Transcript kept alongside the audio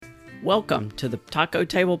Welcome to the Taco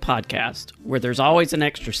Table Podcast, where there's always an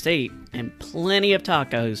extra seat and plenty of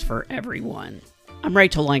tacos for everyone. I'm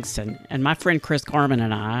Rachel Langston, and my friend Chris Carmen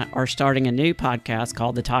and I are starting a new podcast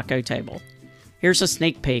called The Taco Table. Here's a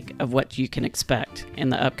sneak peek of what you can expect in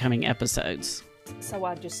the upcoming episodes. So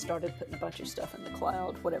I just started putting a bunch of stuff in the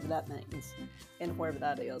cloud, whatever that means, and wherever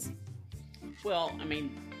that is. Well, I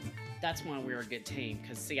mean, that's why we're a good team,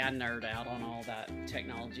 because, see, I nerd out on all that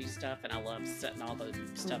technology stuff, and I love setting all the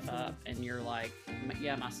stuff up, and you're like,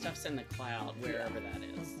 yeah, my stuff's in the cloud, wherever that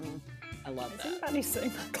is. Mm-hmm. I love that. Has anybody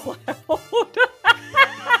seen the cloud?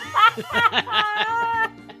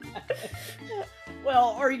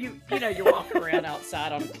 Well, or you walk around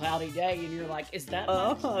outside on a cloudy day, and you're like, is that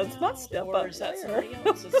my cloud, it's my stuff or up is that there. somebody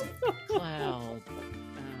else's cloud?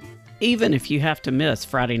 Even if you have to miss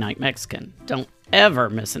Friday Night Mexican, don't ever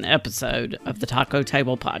miss an episode of the Taco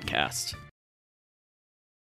Table Podcast.